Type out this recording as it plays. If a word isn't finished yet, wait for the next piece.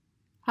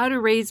How to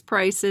raise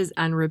prices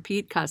on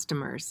repeat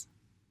customers.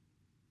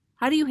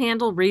 How do you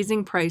handle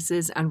raising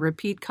prices on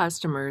repeat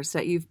customers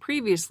that you've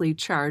previously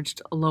charged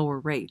a lower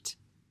rate?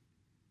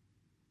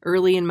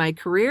 Early in my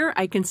career,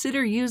 I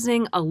considered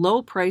using a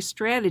low price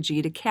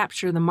strategy to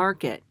capture the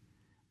market.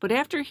 But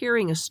after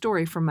hearing a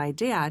story from my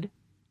dad,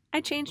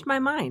 I changed my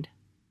mind.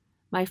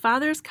 My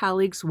father's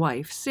colleague's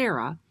wife,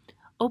 Sarah,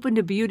 opened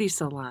a beauty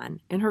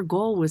salon, and her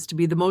goal was to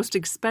be the most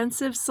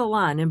expensive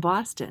salon in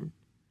Boston.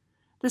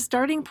 The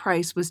starting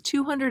price was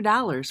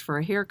 $200 for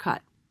a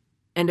haircut.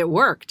 And it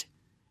worked.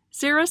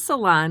 Sarah's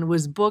salon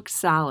was booked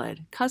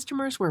solid,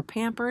 customers were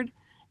pampered,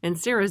 and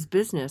Sarah's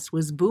business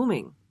was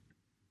booming.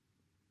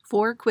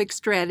 4 quick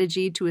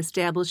strategies to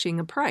establishing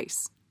a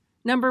price.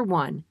 Number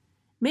 1,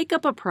 make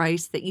up a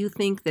price that you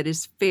think that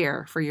is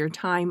fair for your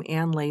time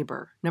and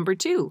labor. Number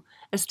 2,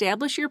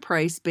 establish your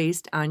price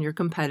based on your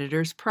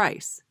competitor's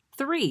price.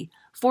 3,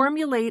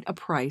 formulate a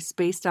price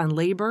based on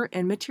labor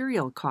and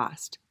material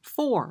cost.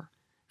 4,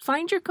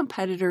 find your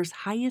competitor's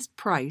highest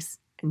price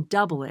and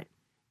double it,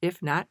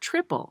 if not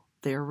triple,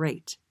 their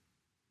rate.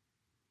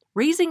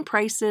 Raising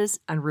prices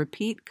on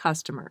repeat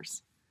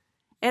customers.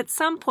 At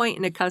some point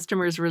in a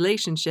customer's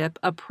relationship,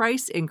 a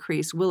price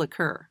increase will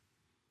occur.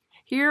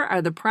 Here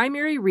are the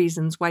primary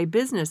reasons why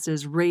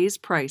businesses raise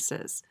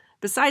prices,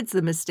 besides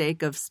the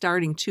mistake of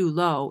starting too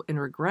low and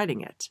regretting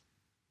it.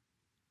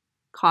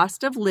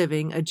 Cost of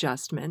living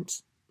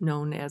adjustment,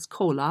 known as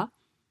COLA,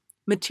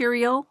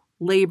 material,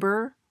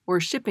 labor, or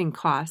shipping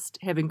costs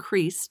have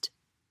increased,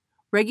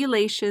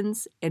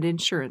 regulations, and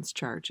insurance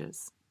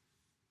charges.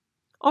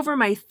 Over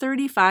my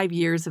 35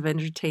 years of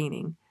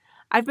entertaining,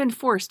 I've been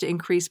forced to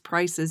increase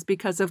prices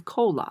because of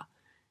COLA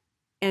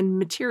and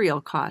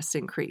material costs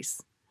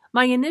increase.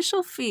 My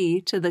initial fee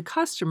to the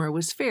customer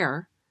was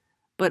fair,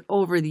 but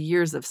over the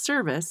years of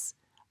service,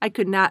 I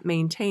could not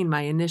maintain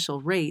my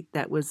initial rate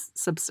that was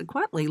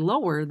subsequently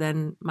lower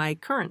than my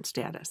current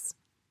status.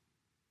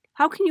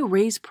 How can you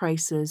raise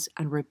prices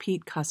on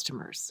repeat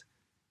customers?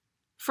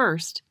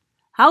 First,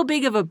 how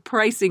big of a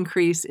price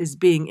increase is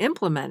being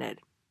implemented?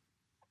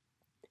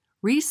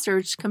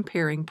 Research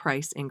comparing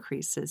price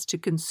increases to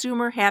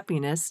consumer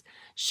happiness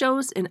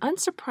shows an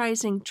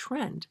unsurprising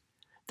trend.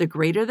 The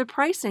greater the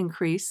price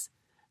increase,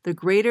 the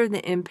greater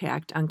the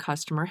impact on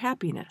customer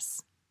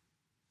happiness.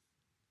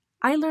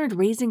 I learned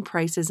raising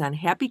prices on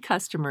happy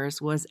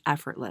customers was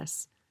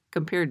effortless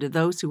compared to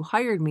those who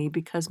hired me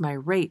because my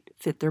rate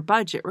fit their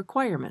budget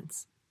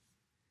requirements.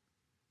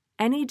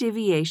 Any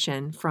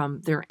deviation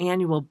from their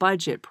annual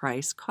budget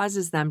price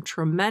causes them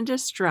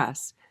tremendous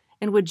stress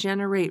and would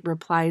generate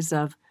replies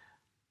of,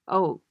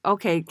 "Oh,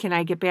 okay, can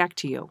I get back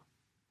to you?"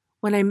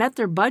 When I met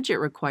their budget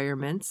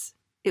requirements,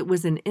 it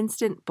was an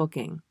instant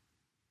booking.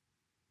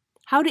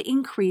 How to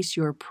increase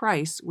your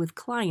price with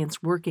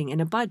clients working in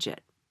a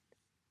budget.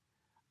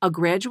 A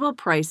gradual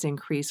price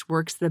increase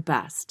works the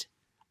best.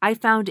 I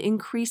found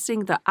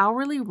increasing the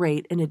hourly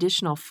rate an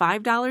additional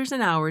 $5 an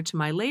hour to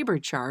my labor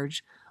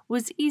charge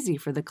was easy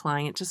for the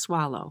client to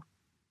swallow.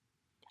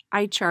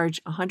 I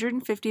charge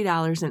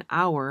 $150 an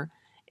hour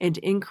and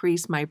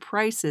increase my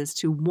prices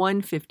to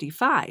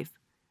 $155,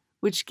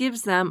 which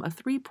gives them a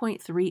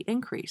 3.3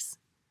 increase.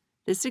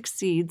 This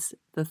exceeds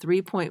the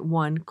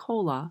 3.1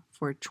 COLA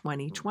for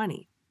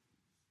 2020.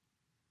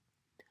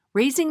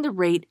 Raising the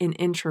rate in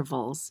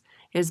intervals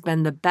has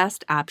been the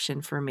best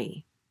option for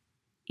me.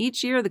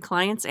 Each year the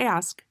clients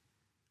ask,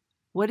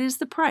 "What is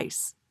the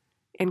price?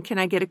 And can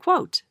I get a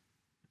quote?"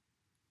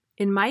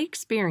 In my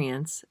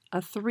experience,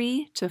 a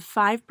 3 to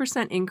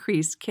 5%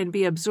 increase can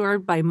be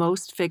absorbed by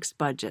most fixed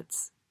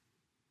budgets.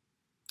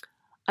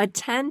 A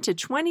 10 to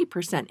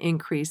 20%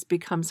 increase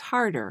becomes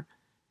harder,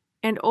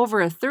 and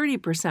over a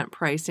 30%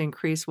 price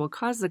increase will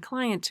cause the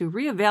client to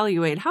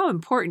reevaluate how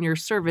important your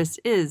service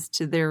is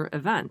to their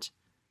event.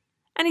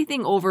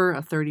 Anything over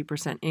a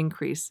 30%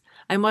 increase,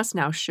 I must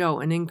now show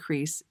an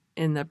increase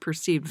in the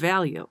perceived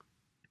value.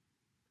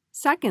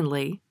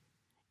 Secondly,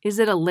 is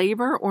it a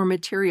labor or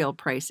material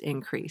price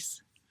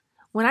increase?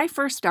 When I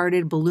first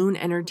started balloon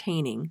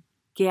entertaining,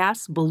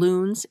 gas,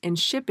 balloons, and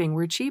shipping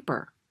were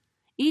cheaper.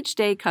 Each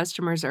day,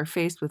 customers are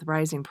faced with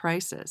rising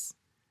prices.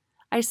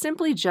 I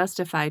simply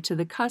justify to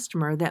the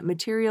customer that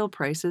material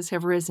prices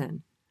have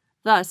risen.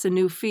 Thus, a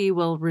new fee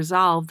will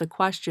resolve the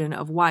question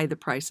of why the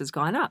price has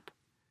gone up.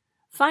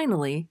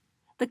 Finally,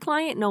 the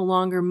client no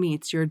longer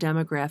meets your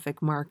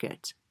demographic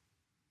market.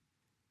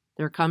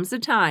 There comes a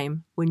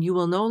time when you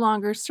will no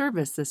longer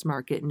service this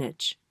market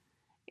niche,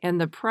 and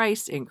the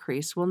price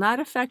increase will not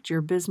affect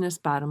your business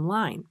bottom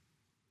line.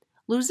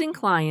 Losing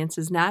clients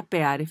is not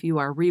bad if you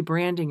are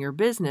rebranding your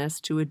business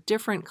to a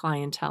different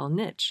clientele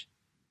niche.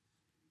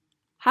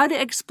 How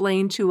to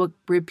explain to a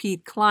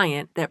repeat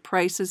client that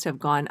prices have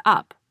gone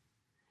up.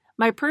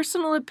 My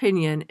personal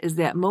opinion is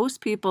that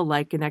most people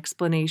like an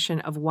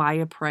explanation of why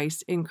a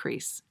price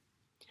increase.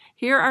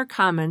 Here are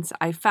comments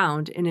I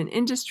found in an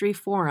industry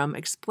forum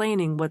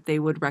explaining what they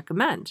would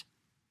recommend.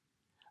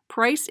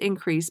 Price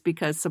increase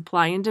because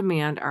supply and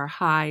demand are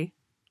high,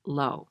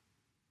 low.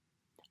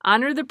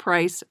 Honor the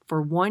price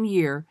for 1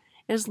 year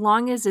as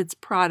long as its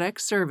product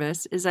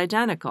service is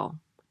identical.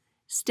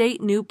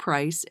 State new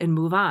price and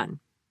move on.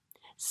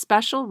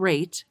 Special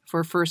rate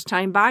for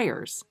first-time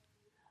buyers.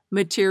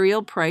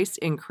 Material price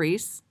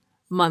increase.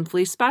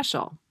 Monthly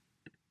special.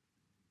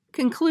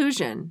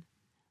 Conclusion.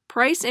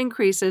 Price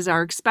increases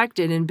are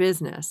expected in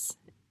business,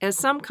 as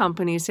some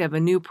companies have a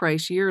new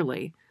price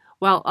yearly,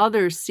 while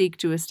others seek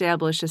to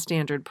establish a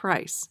standard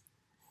price.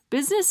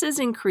 Businesses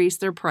increase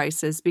their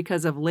prices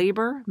because of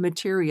labor,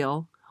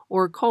 material,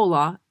 or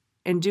COLA,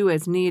 and do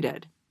as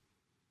needed.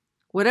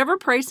 Whatever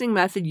pricing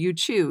method you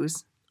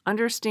choose,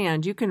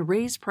 understand you can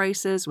raise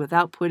prices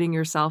without putting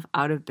yourself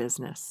out of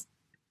business.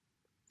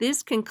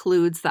 This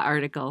concludes the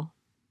article.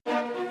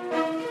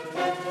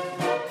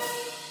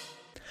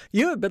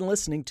 You have been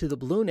listening to the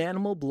Balloon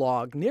Animal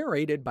Blog,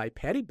 narrated by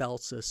Patty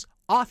Belsis,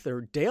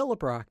 author Dale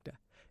Abrocta.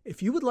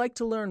 If you would like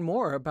to learn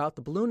more about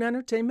the balloon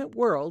entertainment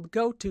world,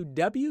 go to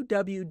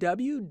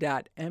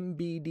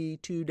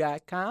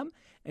www.mbd2.com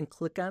and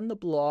click on the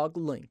blog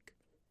link.